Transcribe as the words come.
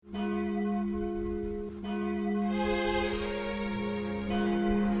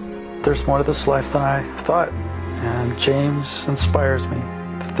There's more to this life than I thought, and James inspires me.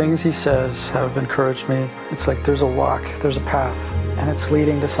 The things he says have encouraged me. It's like there's a walk, there's a path, and it's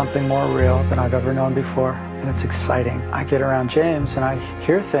leading to something more real than I've ever known before, and it's exciting. I get around James and I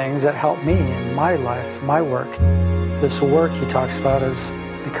hear things that help me in my life, my work. This work he talks about has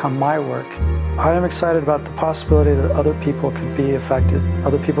become my work. I am excited about the possibility that other people could be affected,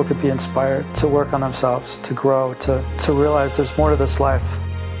 other people could be inspired to work on themselves, to grow, to realize there's more to this life.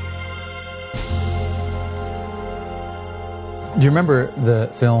 Do you remember the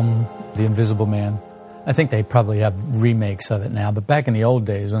film The Invisible Man? I think they probably have remakes of it now, but back in the old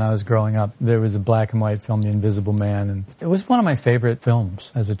days when I was growing up, there was a black and white film, The Invisible Man, and it was one of my favorite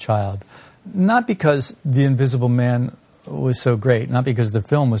films as a child. Not because The Invisible Man was so great, not because the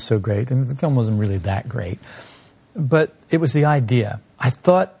film was so great, and the film wasn't really that great, but it was the idea. I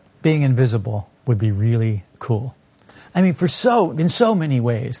thought being invisible would be really cool. I mean, in so many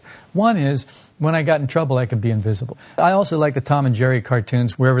ways. One is, when I got in trouble, I could be invisible. I also like the Tom and Jerry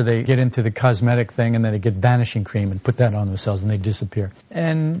cartoons, wherever they get into the cosmetic thing and then they get vanishing cream and put that on themselves and they disappear.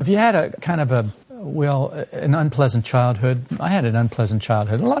 And if you had a kind of an unpleasant childhood, I had an unpleasant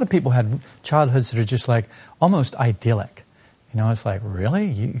childhood. A lot of people had childhoods that are just like almost idyllic. You know, it's like,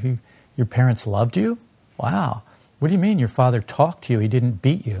 really? Your parents loved you? Wow. What do you mean your father talked to you? He didn't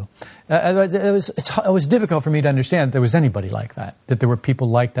beat you. It was difficult for me to understand that there was anybody like that there were people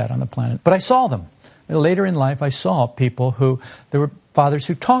like that on the planet. But I saw them. Later in life, I saw people there were fathers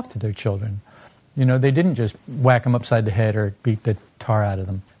who talked to their children. You know, they didn't just whack them upside the head or beat the tar out of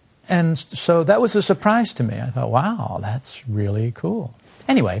them. And so that was a surprise to me. I thought, wow, that's really cool.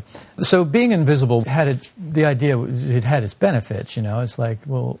 Anyway, so being invisible had its benefits, you know. It's like,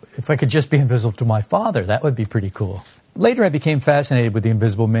 well, if I could just be invisible to my father, that would be pretty cool. Later, I became fascinated with the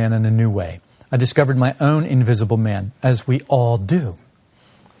Invisible Man in a new way. I discovered my own Invisible Man, as we all do.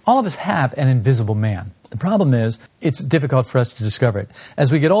 All of us have an Invisible Man. The problem is, it's difficult for us to discover it.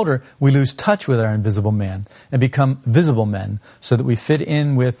 As we get older, we lose touch with our Invisible Man and become visible men so that we fit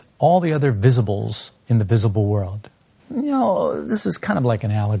in with all the other visibles in the visible world. You know, this is kind of like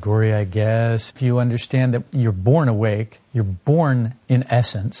an allegory, I guess. If you understand that you're born awake, you're born in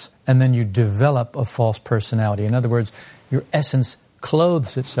essence, and then you develop a false personality. In other words, your essence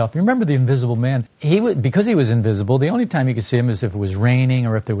clothes itself. You remember the Invisible Man? Because he was invisible, the only time you could see him is if it was raining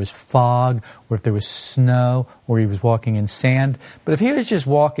or if there was fog or if there was snow or he was walking in sand. But if he was just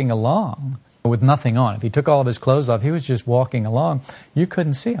walking along with nothing on, if he took all of his clothes off, he was just walking along, you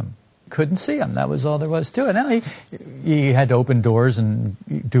couldn't see him. Couldn't see him. That was all there was to it. Now, he had to open doors and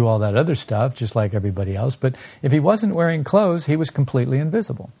do all that other stuff, just like everybody else. But if he wasn't wearing clothes, he was completely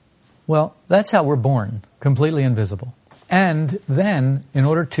invisible. Well, that's how we're born, completely invisible. And then, in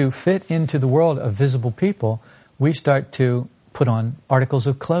order to fit into the world of visible people, we start to put on articles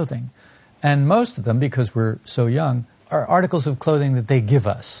of clothing. And most of them, because we're so young, are articles of clothing that they give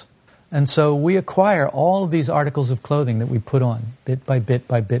us. And so we acquire all of these articles of clothing that we put on, bit by bit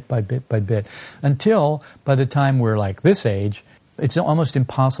by bit by bit by bit, until by the time we're like this age, it's almost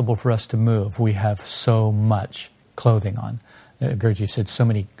impossible for us to move. We have so much clothing on. Gurdjieff said so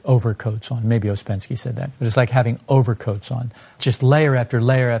many overcoats on. Maybe Ouspensky said that. But it's like having overcoats on. Just layer after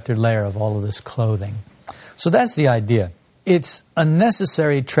layer after layer of all of this clothing. So that's the idea. It's a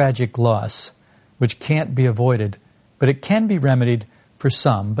necessary tragic loss which can't be avoided, but it can be remedied for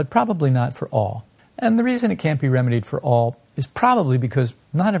some, but probably not for all. And the reason it can't be remedied for all is probably because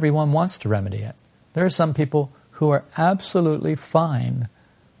not everyone wants to remedy it. There are some people who are absolutely fine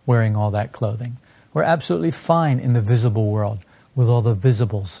wearing all that clothing, who are absolutely fine in the visible world with all the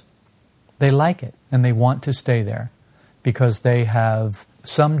visibles. They like it, and they want to stay there because they have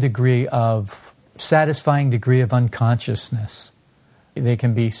some satisfying degree of unconsciousness. They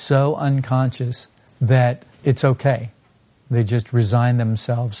can be so unconscious that it's okay. They just resign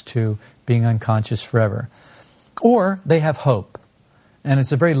themselves to being unconscious forever. Or they have hope. And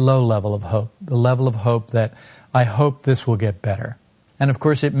it's a very low level of hope. The level of hope that I hope this will get better. And of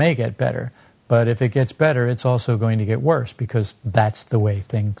course it may get better. But if it gets better, it's also going to get worse because that's the way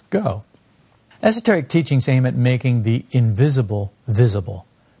things go. Esoteric teachings aim at making the invisible visible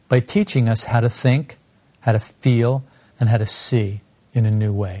by teaching us how to think, how to feel, and how to see in a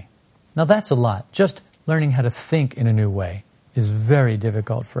new way. Now that's a lot. Just learning how to think in a new way is very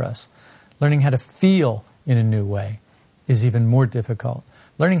difficult for us. Learning how to feel in a new way is even more difficult.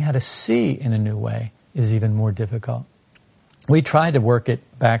 Learning how to see in a new way is even more difficult. We try to work it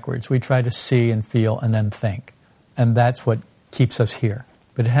backwards. We try to see and feel and then think. And that's what keeps us here.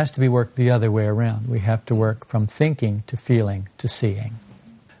 But it has to be worked the other way around. We have to work from thinking to feeling to seeing.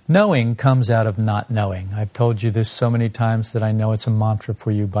 Knowing comes out of not knowing. I've told you this so many times that I know it's a mantra for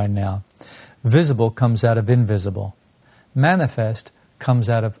you by now. Visible comes out of invisible. Manifest comes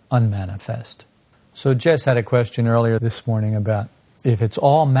out of unmanifest. So Jess had a question earlier this morning about if it's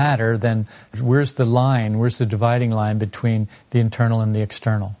all matter, then where's the line, where's the dividing line between the internal and the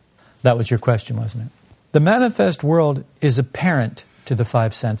external? That was your question, wasn't it? The manifest world is apparent to the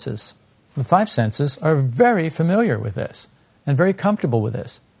five senses. The five senses are very familiar with this and very comfortable with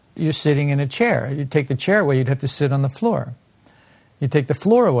this. You're sitting in a chair. You take the chair away, you'd have to sit on the floor. You take the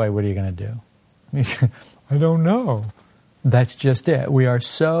floor away, what are you going to do? I don't know. That's just it. We are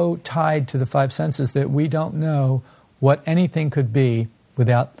so tied to the five senses that we don't know what anything could be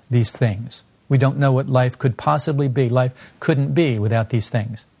without these things. We don't know what life could possibly be. Life couldn't be without these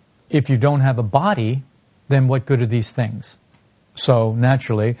things. If you don't have a body, then what good are these things? So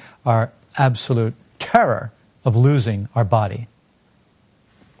naturally, our absolute terror of losing our body.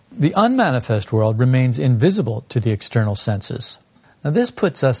 The unmanifest world remains invisible to the external senses. Now this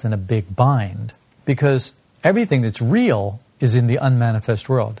puts us in a big bind because everything that's real is in the unmanifest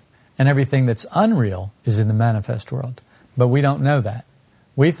world, and everything that's unreal is in the manifest world. But we don't know that.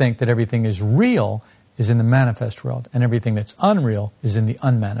 We think that everything is real is in the manifest world, and everything that's unreal is in the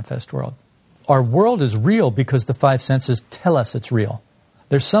unmanifest world. Our world is real because the five senses tell us it's real.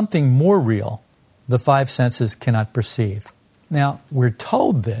 There's something more real the five senses cannot perceive. Now, we're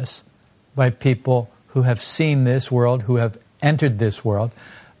told this by people who have seen this world, who have entered this world,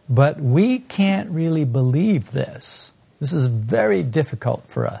 but we can't really believe this. This is very difficult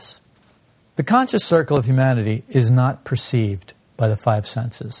for us. The conscious circle of humanity is not perceived by the five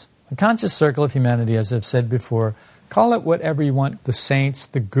senses. The conscious circle of humanity, as I've said before, call it whatever you want, the saints,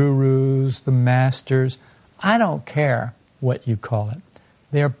 the gurus, the masters. I don't care what you call it.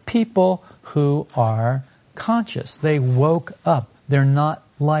 They are people who are conscious. They woke up. They're not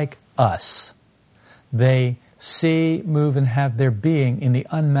like us. They see, move, and have their being in the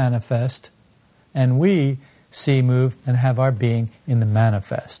unmanifest, and we see, move, and have our being in the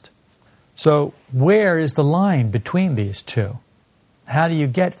manifest. So where is the line between these two? How do you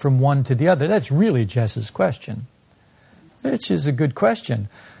get from one to the other? That's really Jess's question, which is a good question.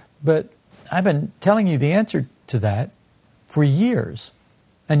 But I've been telling you the answer to that for years,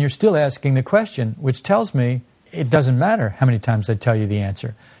 and you're still asking the question, which tells me it doesn't matter how many times I tell you the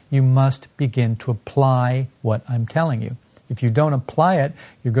answer. You must begin to apply what I'm telling you. If you don't apply it,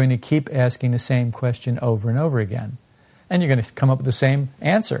 you're going to keep asking the same question over and over again. And you're going to come up with the same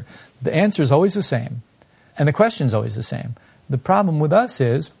answer. The answer is always the same, and the question is always the same. The problem with us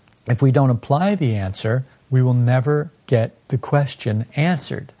is, if we don't apply the answer, we will never get the question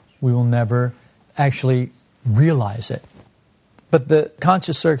answered. We will never actually realize it. But the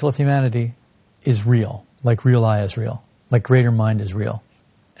conscious circle of humanity is real, like real I is real, like greater mind is real.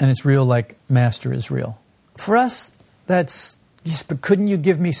 And it's real like master is real. For us, that's, yes, but couldn't you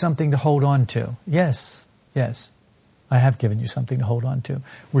give me something to hold on to? Yes. I have given you something to hold on to.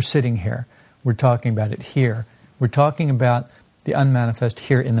 We're sitting here. We're talking about it here. We're talking about the unmanifest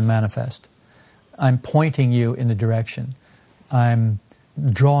here in the manifest. I'm pointing you in the direction. I'm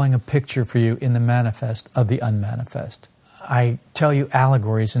drawing a picture for you in the manifest of the unmanifest. I tell you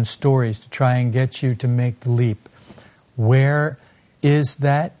allegories and stories to try and get you to make the leap. Where is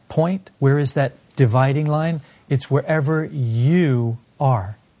that point? Where is that dividing line? It's wherever you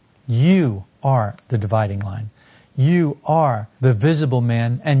are. You are the dividing line. You are the visible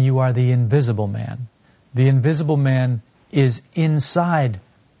man and you are the invisible man. The invisible man is inside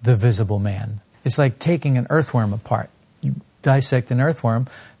the visible man. It's like taking an earthworm apart. You dissect an earthworm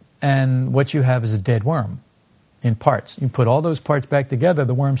and what you have is a dead worm in parts. You put all those parts back together,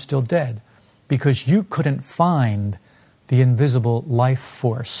 the worm's still dead because you couldn't find the invisible life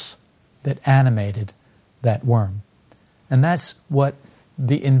force that animated that worm. And that's what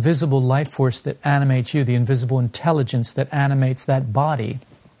the invisible life force that animates you, the invisible intelligence that animates that body.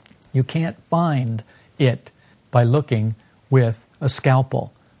 You can't find it by looking with a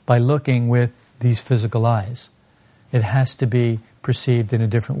scalpel, by looking with these physical eyes. It has to be perceived in a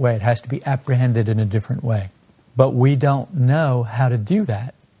different way. It has to be apprehended in a different way. But we don't know how to do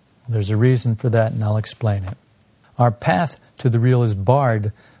that. There's a reason for that, and I'll explain it. Our path to the real is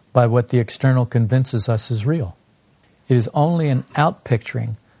barred by what the external convinces us is real. It is only an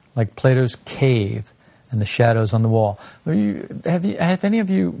out-picturing, like Plato's cave and the shadows on the wall. Have any of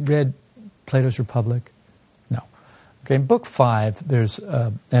you read Plato's Republic? No. Okay, in Book 5, there's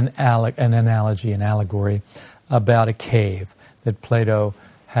an analogy, an allegory about a cave that Plato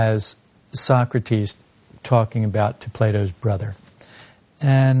has Socrates talking about to Plato's brother.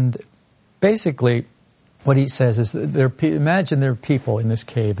 And basically, what he says is that imagine there are people in this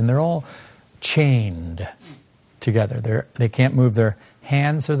cave, and they're all chained together. They can't move their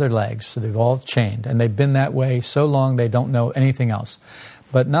hands or their legs, so they've all chained. And they've been that way so long they don't know anything else.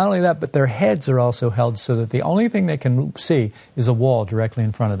 But not only that, but their heads are also held so that the only thing they can see is a wall directly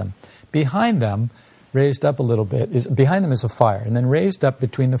in front of them. Behind them, raised up a little bit, behind them is a fire. And then raised up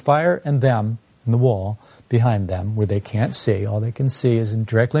between the fire and them, and the wall behind them, where they can't see, all they can see is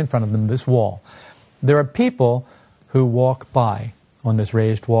directly in front of them, this wall. There are people who walk by on this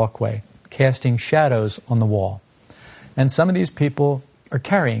raised walkway, casting shadows on the wall. And some of these people are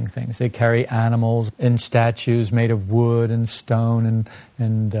carrying things. They carry animals and statues made of wood and stone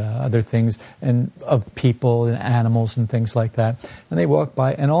and other things, and of people and animals and things like that. And they walk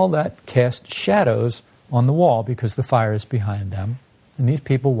by, and all that casts shadows on the wall because the fire is behind them. And these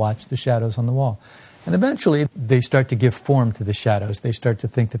people watch the shadows on the wall. And eventually they start to give form to the shadows. They start to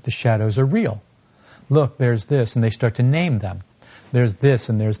think that the shadows are real. Look, there's this, and they start to name them. There's this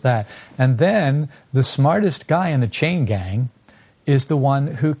and there's that. And then the smartest guy in the chain gang is the one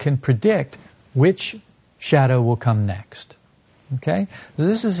who can predict which shadow will come next. Okay? So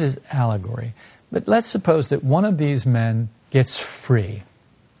this is his allegory. But let's suppose that one of these men gets free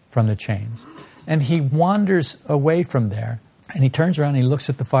from the chains. And he wanders away from there, and he turns around and he looks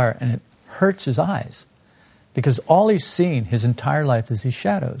at the fire, and it hurts his eyes. Because all he's seen his entire life is these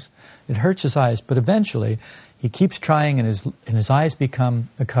shadows. It hurts his eyes, but eventually he keeps trying, and his eyes become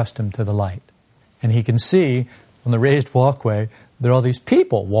accustomed to the light. And he can see on the raised walkway, there are all these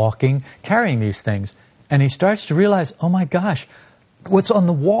people walking, carrying these things. And he starts to realize, oh my gosh, what's on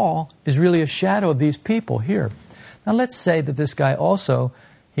the wall is really a shadow of these people here. Now let's say that this guy also,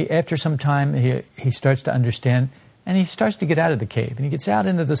 after some time, he starts to understand, and he starts to get out of the cave. And he gets out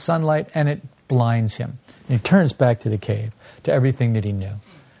into the sunlight, and it blinds him. And he turns back to the cave, to everything that he knew.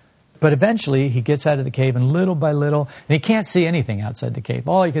 But eventually, he gets out of the cave, and little by little, and he can't see anything outside the cave.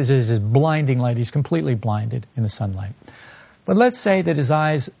 All he can see is this blinding light. He's completely blinded in the sunlight. But let's say that his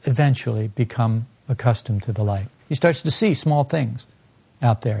eyes eventually become accustomed to the light. He starts to see small things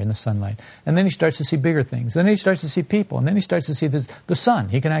out there in the sunlight. And then he starts to see bigger things. And then he starts to see people. And then he starts to see the sun.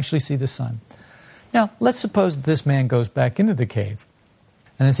 He can actually see the sun. Now, let's suppose that this man goes back into the cave.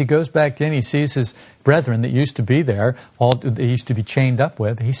 And as he goes back in, he sees his brethren that used to be there, all they used to be chained up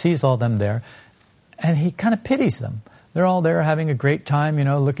with. He sees all them there, and he kind of pities them. They're all there having a great time,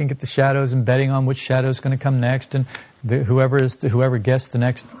 looking at the shadows and betting on which shadow is going to come next. And whoever guessed the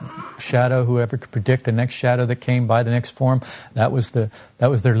next shadow, whoever could predict the next shadow that came by, the next form, that was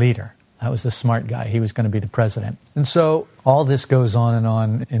their leader. That was the smart guy. He was going to be the president. And so all this goes on and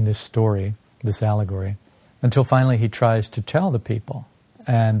on in this story, this allegory, until finally he tries to tell the people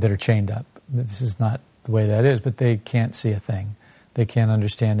and that are chained up. This is not the way that is, but they can't see a thing. They can't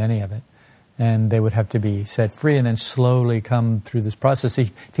understand any of it. And they would have to be set free and then slowly come through this process.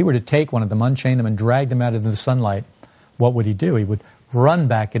 If he were to take one of them, unchain them, and drag them out into the sunlight, what would he do? He would run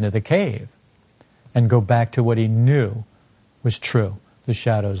back into the cave and go back to what he knew was true, the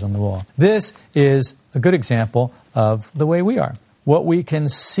shadows on the wall. This is a good example of the way we are. What we can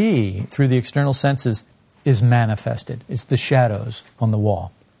see through the external senses is manifested. It's the shadows on the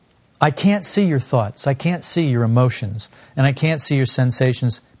wall. I can't see your thoughts. I can't see your emotions. And I can't see your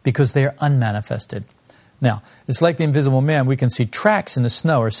sensations because they are unmanifested. Now, it's like the invisible man. We can see tracks in the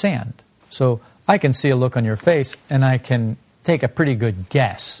snow or sand. So I can see a look on your face, and I can take a pretty good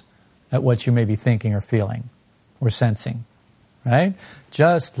guess at what you may be thinking or feeling or sensing. Right?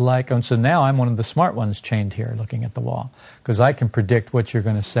 Just like, and so now I'm one of the smart ones chained here looking at the wall, because I can predict what you're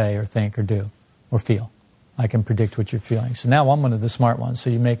going to say or think or do or feel. I can predict what you're feeling. So now I'm one of the smart ones, so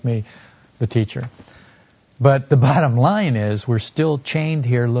you make me the teacher. But the bottom line is we're still chained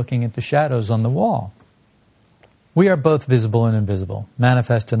here looking at the shadows on the wall. We are both visible and invisible,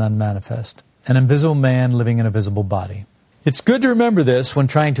 manifest and unmanifest, an invisible man living in a visible body. It's good to remember this when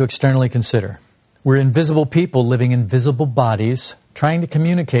trying to externally consider. We're invisible people living in visible bodies, trying to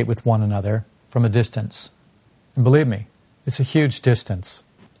communicate with one another from a distance. And believe me, it's a huge distance.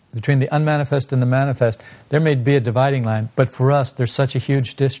 Between the unmanifest and the manifest, there may be a dividing line, but for us, there's such a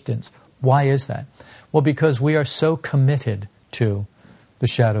huge distance. Why is that? Well, because we are so committed to the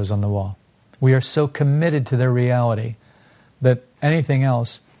shadows on the wall. We are so committed to their reality that anything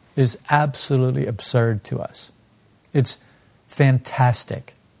else is absolutely absurd to us. It's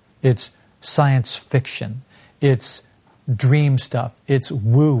fantastic. It's science fiction. It's dream stuff. It's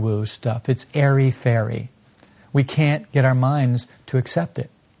woo-woo stuff. It's airy-fairy. We can't get our minds to accept it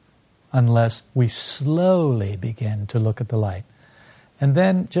unless we slowly begin to look at the light. And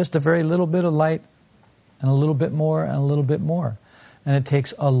then just a very little bit of light, and a little bit more, and a little bit more. And it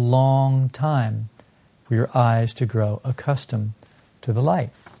takes a long time for your eyes to grow accustomed to the light.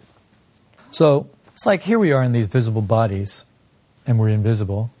 So it's like here we are in these visible bodies, and we're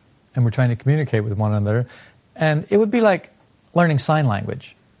invisible, and we're trying to communicate with one another, and it would be like learning sign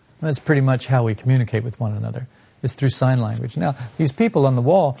language. That's pretty much how we communicate with one another. It's through sign language. Now, these people on the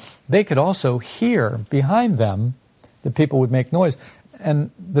wall, they could also hear behind them that people would make noise,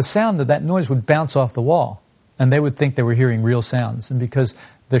 and the sound of that noise would bounce off the wall, and they would think they were hearing real sounds. And because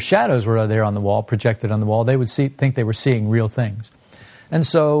their shadows were there on the wall, projected on the wall, they would think they were seeing real things. And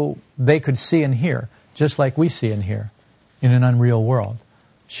so they could see and hear, just like we see and hear, in an unreal world.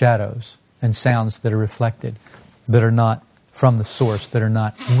 Shadows and sounds that are reflected, that are not from the source, that are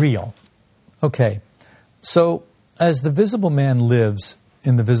not real. Okay, so as the visible man lives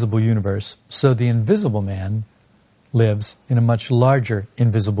in the visible universe, so the invisible man lives in a much larger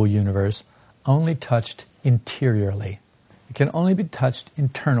invisible universe, only touched interiorly. It can only be touched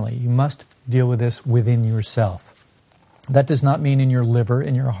internally. You must deal with this within yourself. That does not mean in your liver,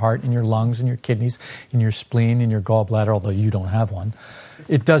 in your heart, in your lungs, in your kidneys, in your spleen, in your gallbladder, although you don't have one.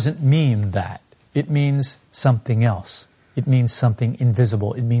 It doesn't mean that. It means something else. It means something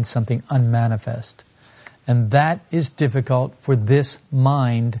invisible. It means something unmanifest. And that is difficult for this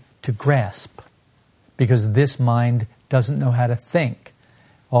mind to grasp, because this mind doesn't know how to think.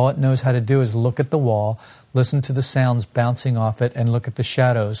 All it knows how to do is look at the wall, listen to the sounds bouncing off it, and look at the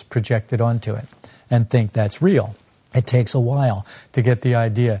shadows projected onto it, and think that's real. It takes a while to get the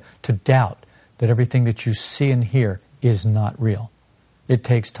idea, to doubt that everything that you see and hear is not real. It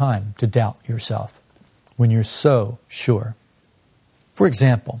takes time to doubt yourself when you're so sure. For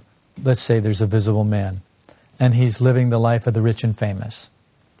example, let's say there's a visible man, and he's living the life of the rich and famous.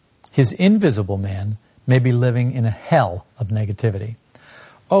 His invisible man may be living in a hell of negativity.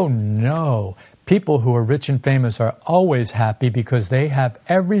 Oh no, people who are rich and famous are always happy because they have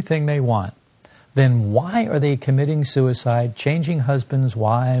everything they want. Then why are they committing suicide, changing husbands,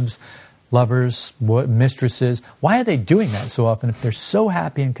 wives, lovers, mistresses? Why are they doing that so often if they're so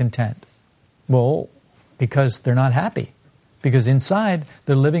happy and content? Well, because they're not happy. Because inside,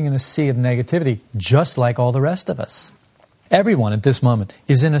 they're living in a sea of negativity, just like all the rest of us. Everyone at this moment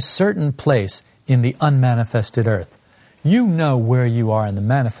is in a certain place in the unmanifested earth. You know where you are in the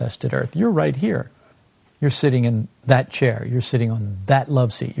manifested earth. You're right here. You're sitting in that chair. You're sitting on that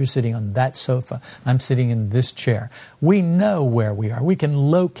love seat. You're sitting on that sofa. I'm sitting in this chair. We know where we are. We can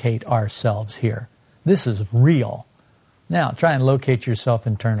locate ourselves here. This is real. Now, try and locate yourself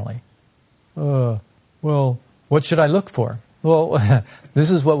internally. Well, what should I look for? Well,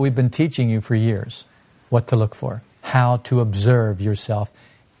 this is what we've been teaching you for years. What to look for. How to observe yourself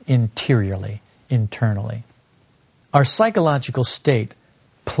interiorly, internally. Our psychological state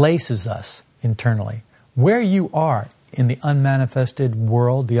places us internally. Where you are in the unmanifested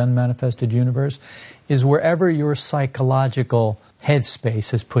world, the unmanifested universe, is wherever your psychological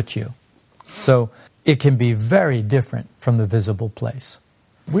headspace has put you. So it can be very different from the visible place.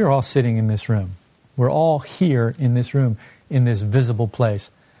 We're all sitting in this room. We're all here in this room, in this visible place.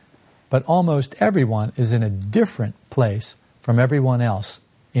 But almost everyone is in a different place from everyone else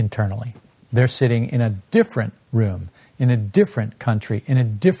internally. They're sitting in a different room, in a different country, in a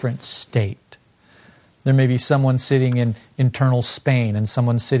different state. There may be someone sitting in internal Spain, and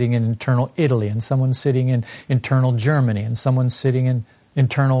someone sitting in internal Italy, and someone sitting in internal Germany, and someone sitting in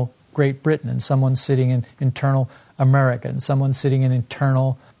internal Great Britain, and someone sitting in internal America, and someone sitting in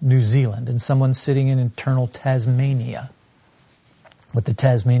internal New Zealand, and someone sitting in internal Tasmania with the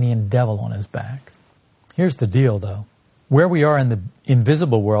Tasmanian devil on his back. Here's the deal, though. Where we are in the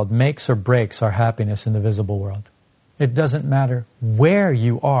invisible world makes or breaks our happiness in the visible world. It doesn't matter where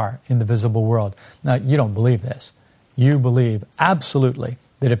you are in the visible world. Now, you don't believe this. You believe absolutely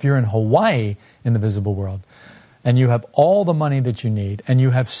that if you're in Hawaii in the visible world, and you have all the money that you need, and you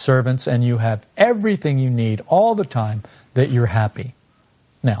have servants, and you have everything you need all the time, that you're happy.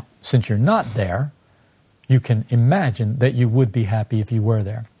 Now, since you're not there, you can imagine that you would be happy if you were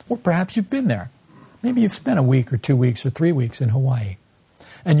there. Or perhaps you've been there. Maybe you've spent a week or 2 weeks or 3 weeks in Hawaii,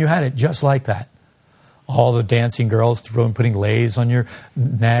 and you had it just like that. All the dancing girls putting leis on your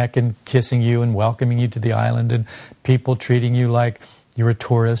neck and kissing you and welcoming you to the island, and people treating you like you're a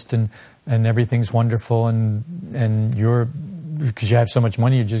tourist, and everything's wonderful, and you're, because you have so much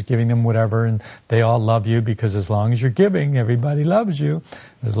money, you're just giving them whatever, and they all love you because as long as you're giving, everybody loves you.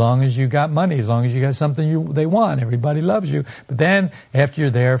 As long as you got money, as long as you got something they want, everybody loves you. But then after you're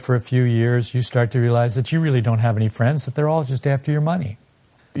there for a few years, you start to realize that you really don't have any friends, that they're all just after your money.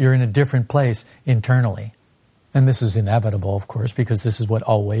 You're in a different place internally. And this is inevitable, of course, because this is what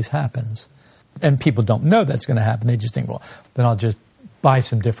always happens. And people don't know that's going to happen. They just think, well, then I'll just buy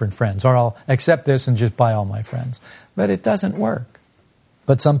some different friends, or I'll accept this and just buy all my friends. But it doesn't work.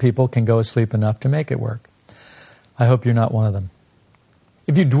 But some people can go asleep enough to make it work. I hope you're not one of them.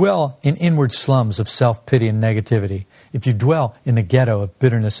 If you dwell in inward slums of self-pity and negativity, if you dwell in the ghetto of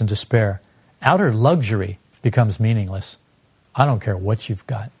bitterness and despair, outer luxury becomes meaningless. I don't care what you've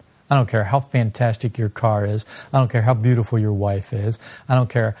got. I don't care how fantastic your car is. I don't care how beautiful your wife is. I don't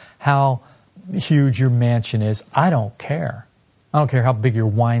care how huge your mansion is. I don't care. I don't care how big your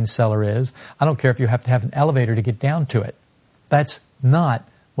wine cellar is. I don't care if you have to have an elevator to get down to it. That's not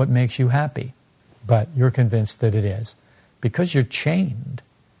what makes you happy. But you're convinced that it is. Because you're chained,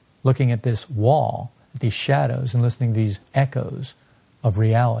 looking at this wall, at these shadows, and listening to these echoes of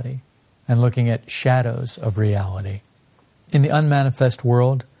reality, and looking at shadows of reality. In the unmanifest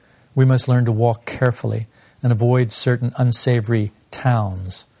world, we must learn to walk carefully and avoid certain unsavory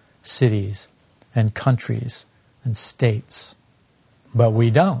towns, cities, and countries, and states. But we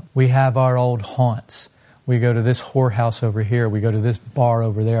don't. We have our old haunts. We go to this whorehouse over here. We go to this bar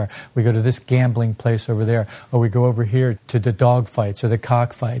over there. We go to this gambling place over there. Or we go over here to the dog fights or the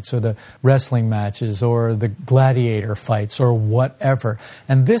cockfights or the wrestling matches or the gladiator fights or whatever.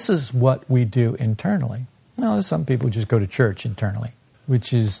 And this is what we do internally. Well, some people just go to church internally,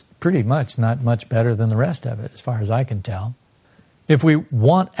 which is pretty much not much better than the rest of it, as far as I can tell. If we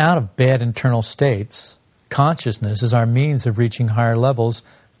want out of bad internal states, consciousness is our means of reaching higher levels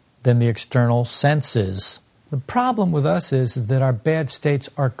than the external senses. The problem with us is that our bad states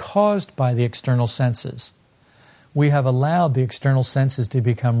are caused by the external senses. We have allowed the external senses to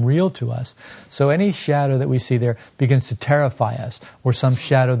become real to us. So any shadow that we see there begins to terrify us. Or some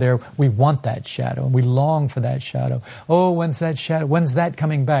shadow there, we want that shadow, and we long for that shadow. Oh, when's that shadow? When's that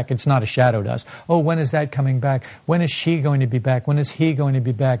coming back? It's not a shadow to us. Oh, when is that coming back? When is she going to be back? When is he going to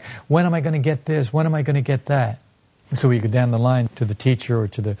be back? When am I going to get this? When am I going to get that? And so we go down the line to the teacher or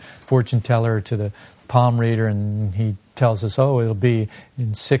to the fortune teller or to the palm reader, and he tells us, oh, it'll be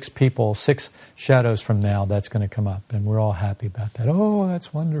in 6 shadows from now that's going to come up. And we're all happy about that. Oh,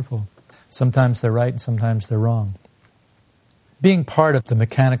 that's wonderful. Sometimes they're right and sometimes they're wrong. Being part of the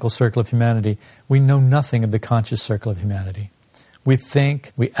mechanical circle of humanity, we know nothing of the conscious circle of humanity. We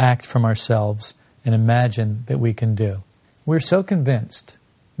think, we act from ourselves, and imagine that we can do. We're so convinced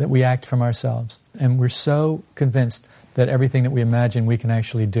that we act from ourselves, and we're so convinced that everything that we imagine we can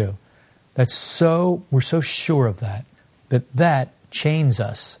actually do. We're so sure of that chains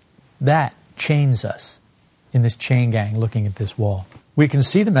us. That chains us in this chain gang looking at this wall. We can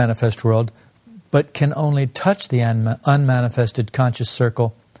see the manifest world, but can only touch the unmanifested conscious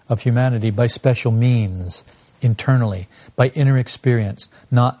circle of humanity by special means, internally, by inner experience,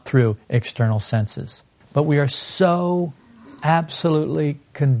 not through external senses. But we are so absolutely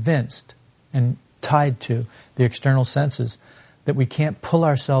convinced and tied to the external senses that we can't pull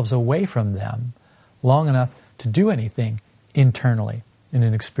ourselves away from them long enough to do anything internally in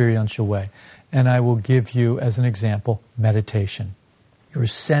an experiential way. And I will give you, as an example, meditation. Your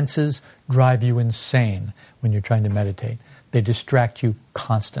senses drive you insane when you're trying to meditate. They distract you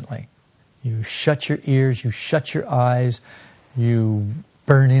constantly. You shut your ears, you shut your eyes, you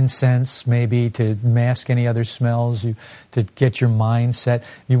burn incense maybe to mask any other smells, to get your mind set.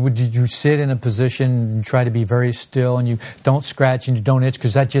 You sit in a position and try to be very still, and you don't scratch and you don't itch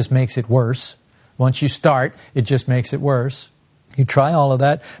because that just makes it worse. Once you start, it just makes it worse. You try all of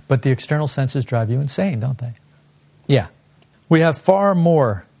that, but the external senses drive you insane, don't they? Yeah. We have far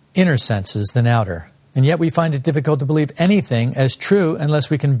more inner senses than outer, and yet we find it difficult to believe anything as true unless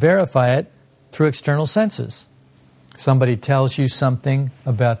we can verify it through external senses. Somebody tells you something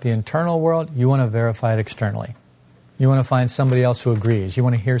about the internal world, you want to verify it externally. You want to find somebody else who agrees. You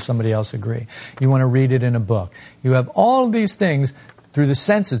want to hear somebody else agree. You want to read it in a book. You have all of these things through the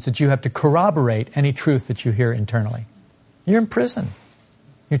senses that you have to corroborate any truth that you hear internally. You're in prison.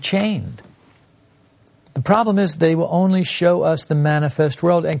 You're chained. The problem is they will only show us the manifest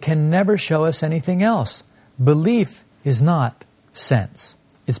world and can never show us anything else. Belief is not sense.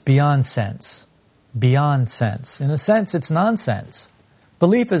 It's beyond sense. Beyond sense. In a sense, it's nonsense.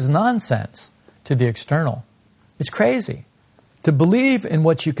 Belief is nonsense to the external. It's crazy. To believe in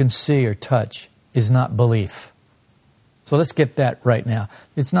what you can see or touch is not belief. So let's get that right now.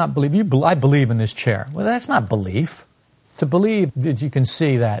 It's not belief. I believe in this chair. Well, that's not belief. To believe that you can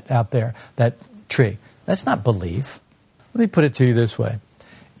see that out there, that tree, that's not belief. Let me put it to you this way.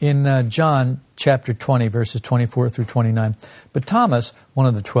 In John chapter 20, verses 24 through 29, but Thomas, one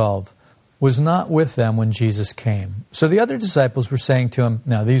of the 12, was not with them when Jesus came. So the other disciples were saying to him,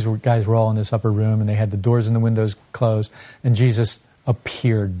 now these guys were all in this upper room and they had the doors and the windows closed, and Jesus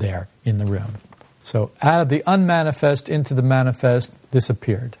appeared there in the room. So out of the unmanifest into the manifest, this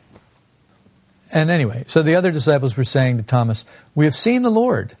appeared. And anyway, so the other disciples were saying to Thomas, "We have seen the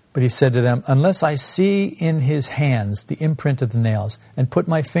Lord." But he said to them, "Unless I see in his hands the imprint of the nails, and put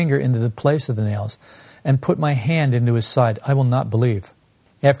my finger into the place of the nails, and put my hand into his side, I will not believe."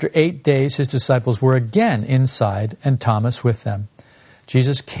 After 8 days, his disciples were again inside, and Thomas with them.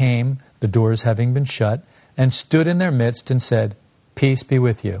 Jesus came, the doors having been shut, and stood in their midst and said, "Peace be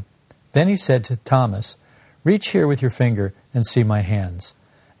with you." Then he said to Thomas, "Reach here with your finger and see my hands,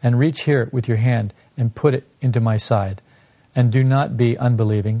 and reach here with your hand and put it into my side, and do not be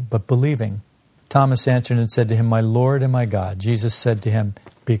unbelieving, but believing." Thomas answered and said to him, "My Lord and my God." Jesus said to him,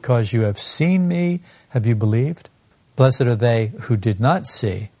 "Because you have seen me, have you believed? Blessed are they who did not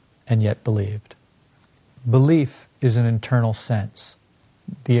see and yet believed." Belief is an internal sense.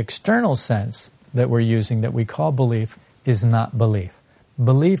 The external sense that we're using, that we call belief, is not belief.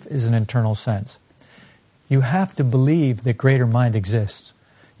 Belief is an internal sense. You have to believe that greater mind exists.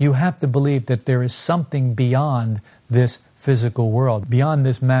 You have to believe that there is something beyond this physical world, beyond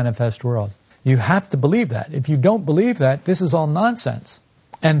this manifest world. You have to believe that. If you don't believe that, this is all nonsense.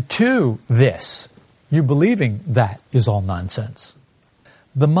 And to this, you believing that is all nonsense.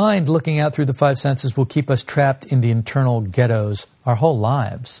 The mind looking out through the five senses will keep us trapped in the internal ghettos our whole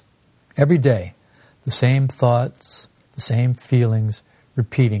lives. Every day, the same thoughts, the same feelings,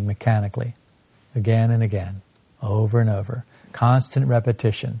 repeating mechanically, again and again, over and over. Constant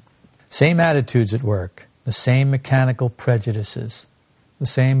repetition. Same attitudes at work, the same mechanical prejudices, the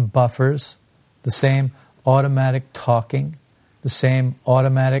same buffers, the same automatic talking, the same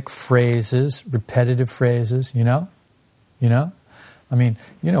automatic phrases, repetitive phrases, you know? I mean,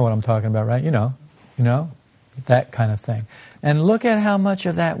 you know what I'm talking about, right? You know, that kind of thing. And look at how much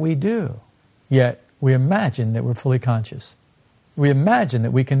of that we do. Yet we imagine that we're fully conscious. We imagine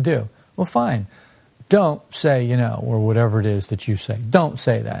that we can do. Well, fine. Don't say, or whatever it is that you say. Don't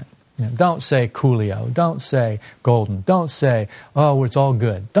say that. Don't say Coolio. Don't say golden. Don't say, oh, it's all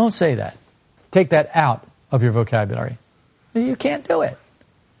good. Don't say that. Take that out of your vocabulary. You can't do it.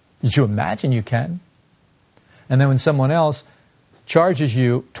 Did you imagine you can? And then when someone else charges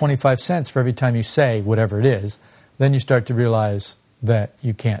you 25 cents for every time you say whatever it is, then you start to realize that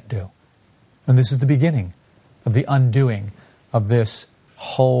you can't do. And this is the beginning of the undoing of this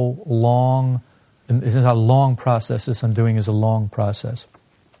whole long, and this is a long process. This undoing is a long process.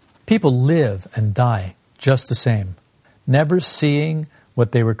 People live and die just the same, never seeing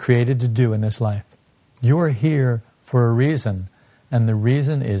what they were created to do in this life. You are here for a reason, and the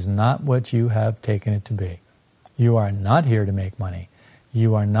reason is not what you have taken it to be. You are not here to make money.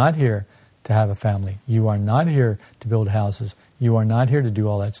 You are not here to have a family. You are not here to build houses. You are not here to do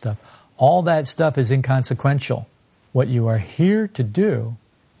all that stuff. All that stuff is inconsequential. What you are here to do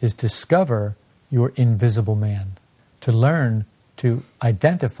is discover your invisible man, to learn to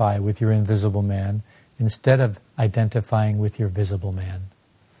identify with your invisible man instead of identifying with your visible man.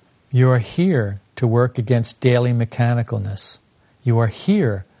 You are here to work against daily mechanicalness. You are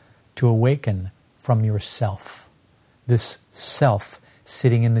here to awaken from yourself. This self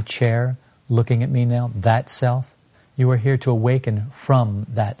sitting in the chair, looking at me now, that self. You are here to awaken from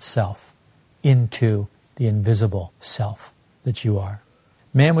that self into the invisible self that you are.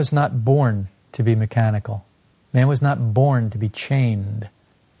 Man was not born to be mechanical. Man was not born to be chained,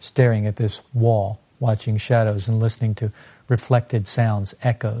 staring at this wall, watching shadows and listening to reflected sounds,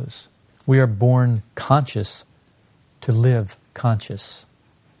 echoes. We are born conscious to live conscious.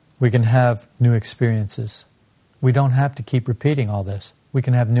 We can have new experiences. We don't have to keep repeating all this. We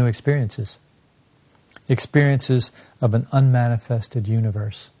can have new experiences. Experiences of an unmanifested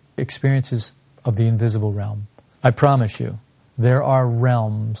universe. Experiences of the invisible realm. I promise you, there are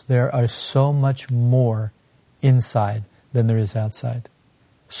realms, there are so much more inside than there is outside.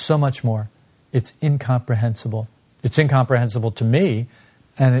 So much more. It's incomprehensible. It's incomprehensible to me,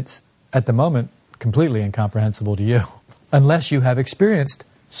 and it's, at the moment, completely incomprehensible to you, unless you have experienced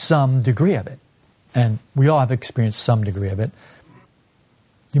some degree of it. And we all have experienced some degree of it.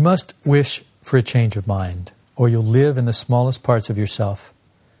 You must wish for a change of mind, or you'll live in the smallest parts of yourself.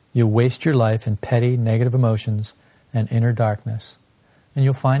 You'll waste your life in petty, negative emotions and inner darkness, and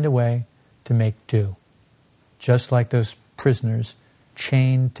you'll find a way to make do. Just like those prisoners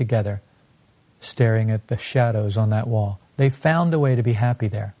chained together, staring at the shadows on that wall. They found a way to be happy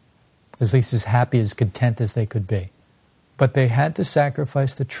there, at least as happy, as content as they could be. But they had to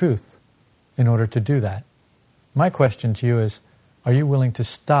sacrifice the truth in order to do that. My question to you is, are you willing to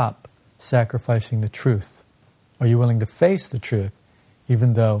stop sacrificing the truth? Are you willing to face the truth,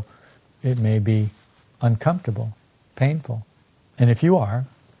 even though it may be uncomfortable, painful? And if you are,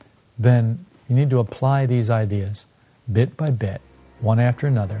 then You need to apply these ideas bit by bit, one after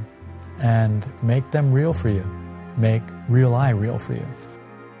another, and make them real for you. Make Real I real for you.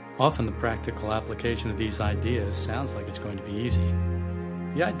 Often the practical application of these ideas sounds like it's going to be easy.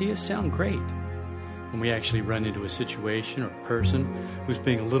 The ideas sound great. When we actually run into a situation or a person who's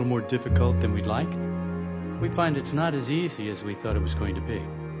being a little more difficult than we'd like, we find it's not as easy as we thought it was going to be.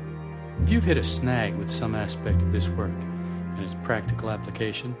 If you've hit a snag with some aspect of this work and its practical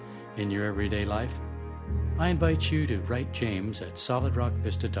application in your everyday life, I invite you to write James at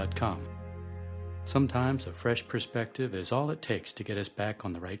solidrockvista.com. Sometimes a fresh perspective is all it takes to get us back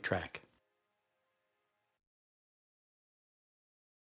on the right track.